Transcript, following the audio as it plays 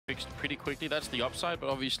fixed pretty quickly. That's the upside, but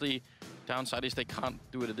obviously downside is they can't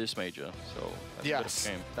do it at this major. So that's a bit of a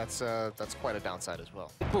shame. That's quite a downside as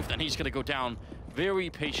well. Poof, and he's going to go down. Very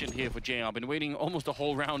patient here for Jame. I've been waiting almost a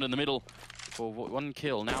whole round in the middle for one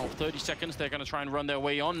kill. Now 30 seconds, they're going to try and run their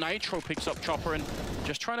way on. Nitro picks up Chopper and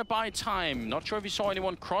just trying to buy time. Not sure if he saw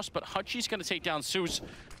anyone cross, but Hutchie's going to take down Zeus.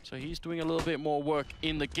 So he's doing a little bit more work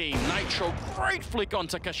in the game. Nitro, great flick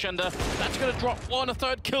onto Kashenda. That's going to drop one. A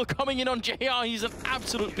third kill coming in on JR. He's an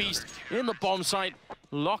absolute beast in the bomb site,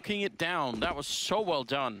 locking it down. That was so well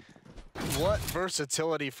done. What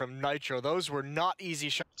versatility from Nitro. Those were not easy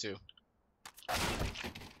shots too.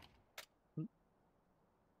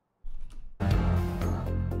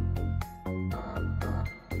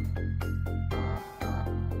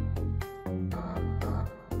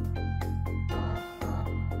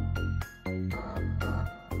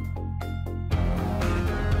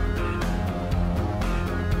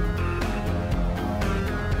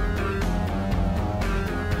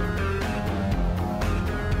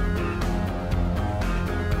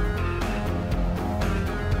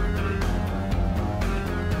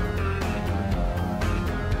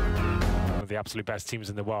 The absolute best teams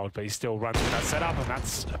in the world, but he still runs with that setup, and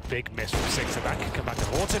that's a big miss from Six, and that can come back to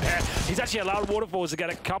Wotson here. He's actually allowed Waterfalls to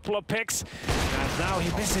get a couple of picks, and now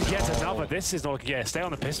he misses yet another. This is not, yeah, stay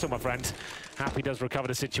on the pistol, my friend. Happy does recover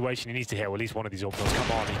the situation. He needs to heal at least one of these orbitals.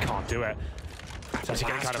 Come on, he can't do it. That's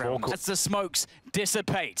actually getting kind of awkward. As the smokes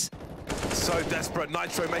dissipate. So desperate,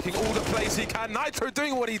 Nitro making all the plays he can. Nitro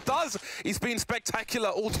doing what he does. He's been spectacular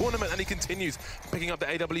all tournament, and he continues picking up the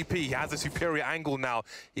AWP. He has a superior angle now.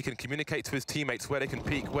 He can communicate to his teammates where they can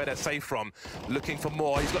peek, where they're safe from. Looking for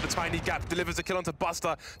more. He's got the tiny gap, delivers a kill onto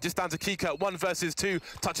Buster, just down to Kika, 1 versus 2,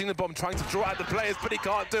 touching the bomb, trying to draw out the players, but he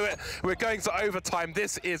can't do it. We're going to overtime.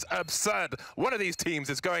 This is absurd. One of these teams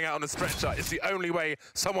is going out on a stretcher. It's the only way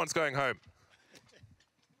someone's going home.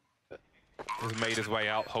 Has made his way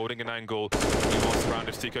out, holding an angle. He wants around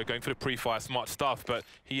Stico, going for the pre-fire, smart stuff, but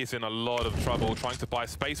he is in a lot of trouble, trying to buy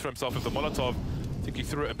space for himself with the Molotov. I think he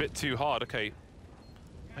threw it a bit too hard. Okay,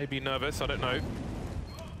 maybe nervous, I don't know.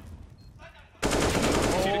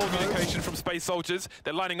 See the communication from Space Soldiers.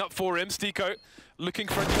 They're lining up for him. Stico looking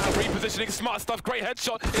for a repositioning, smart stuff, great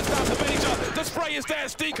headshot. It's down to Major. The spray is there,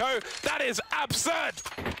 Stico. That is absurd.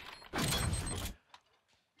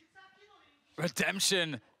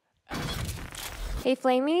 Redemption. Hey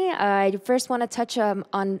Flamey, I first want to touch on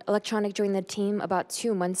Electronic joining the team about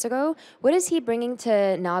 2 months ago. What is he bringing to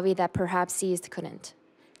Navi that perhaps Seized couldn't?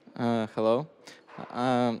 Hello.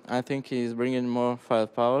 I think he's bringing more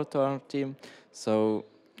firepower to our team. So,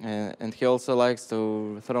 and he also likes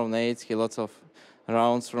to throw nades. He lots of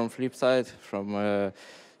rounds from flip side, from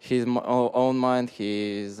his own mind.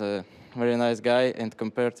 He is a very nice guy, and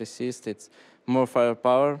compared to Seized, it's more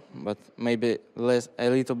firepower, but maybe less, a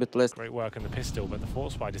little bit less. Great work on the pistol, but the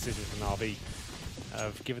force by decision from RV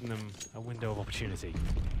have given them a window of opportunity.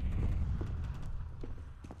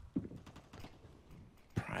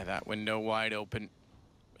 Pry that window wide open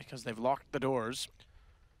because they've locked the doors.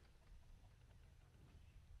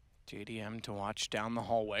 JDM to watch down the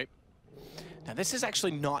hallway. Now this is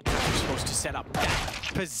actually not how you're supposed to set up that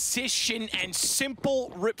position, and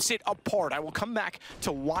Simple rips it apart. I will come back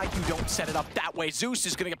to why you don't set it up that way. Zeus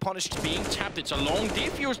is going to get punished being tapped. It's a long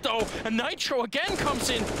defuse though, and Nitro again comes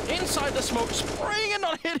in inside the smoke, spraying and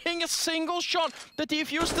not hitting a single shot. The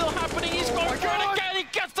defuse still happening. He's going for it again. He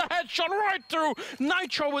gets the headshot right through.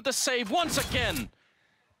 Nitro with the save once again.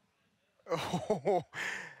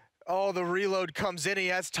 Oh, the reload comes in. He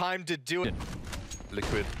has time to do it.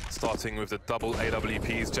 Liquid starting with the double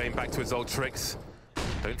AWPs. Jame back to his old tricks.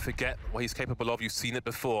 Don't forget what he's capable of. You've seen it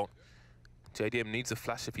before. JDM needs a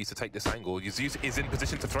flash if he's to take this angle. Zeus is in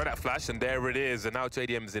position to throw that flash, and there it is. And now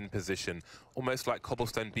JDM's in position. Almost like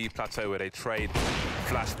Cobblestone B Plateau, where they trade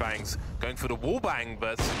flashbangs. Going for the wall bang,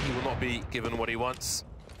 but he will not be given what he wants.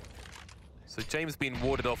 So James being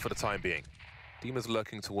warded off for the time being. Dima's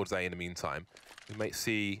lurking towards A in the meantime. We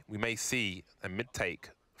may see a mid-take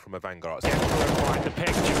from a Vanguard. Right, the pick,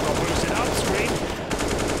 you've got boosted up screen.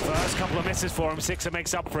 First couple of misses for him. Sixer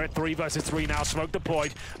makes up for it. 3 versus 3 now. Smoke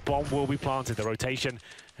deployed. Bomb will be planted. The rotation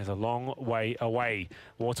is a long way away.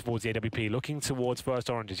 Water towards the AWP, looking towards first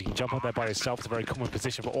oranges. He can jump up there by himself. It's a very common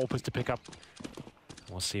position for awpers to pick up.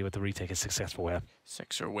 We'll see what the retake is successful here.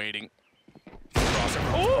 Sixer waiting.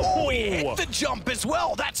 Oh, he hit the jump as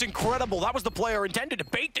well. That's incredible. That was the player intended to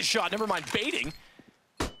bait the shot. Never mind baiting.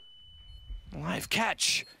 Live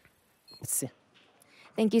catch.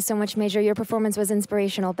 Thank you so much, Major. Your performance was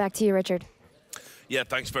inspirational. Back to you, Richard. Yeah,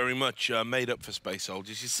 thanks very much. Made up for Space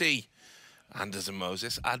Soldiers. You see, Anders and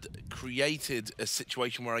Moses, I'd created a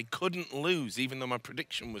situation where I couldn't lose, even though my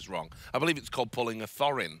prediction was wrong. I believe it's called pulling a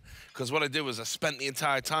Thorin, because what I did was I spent the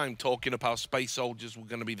entire time talking about how Space Soldiers were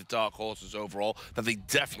going to be the dark horses overall, that they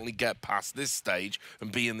definitely get past this stage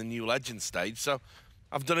and be in the new Legend stage, so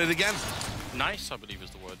I've done it again. Nice, I believe is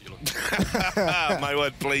the word you're looking for. My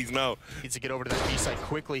word, please, no. Needs to get over to the B site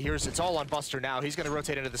quickly. It's all on Buster now. He's going to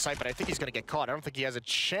rotate into the site, but I think he's going to get caught. I don't think he has a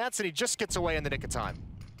chance, and he just gets away in the nick of time.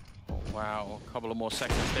 Oh, wow, a couple of more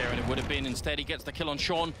seconds there, and it would have been. Instead, he gets the kill on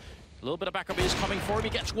Sean. A little bit of backup is coming for him. He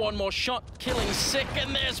gets one more shot, killing Sick,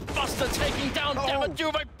 and there's Buster taking down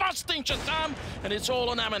Devaduve, busting Shazam, and it's all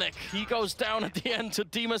on Amanek. He goes down at the end to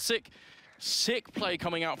Dimasic. Sick play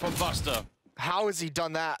coming out from Buster. How has he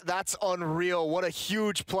done that? That's unreal. What a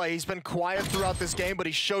huge play. He's been quiet throughout this game, but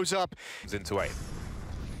he shows up. He's into 8.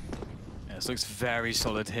 Yeah, this looks very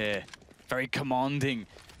solid here. Very commanding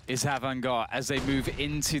is Avangard as they move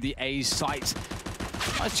into the A site.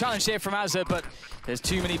 Nice challenge here from Azza, but there's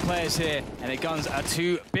too many players here, and the guns are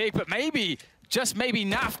too big. But maybe, just maybe,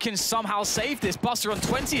 Naf can somehow save this. Buster on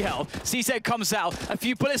 20 health. CZ comes out, a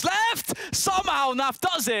few bullets left! Somehow Naf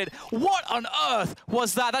does it! What on earth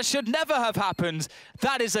was that? That should never have happened.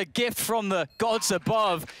 That is a gift from the gods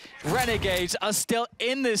above. Renegades are still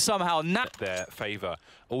in this somehow. Their favor.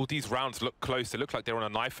 All these rounds look close. They look like they're on a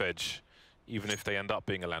knife edge, even if they end up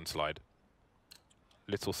being a landslide.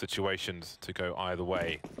 Little situations to go either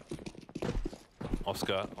way.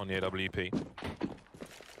 Oscar on the AWP.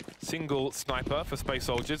 Single sniper for Space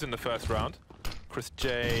Soldiers in the first round. Chris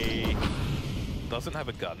J doesn't have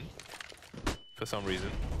a gun for some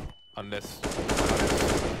reason, unless that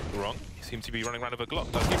is wrong. He seems to be running around with a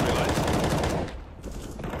Glock, does he realise?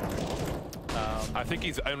 I think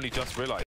he's only just realised.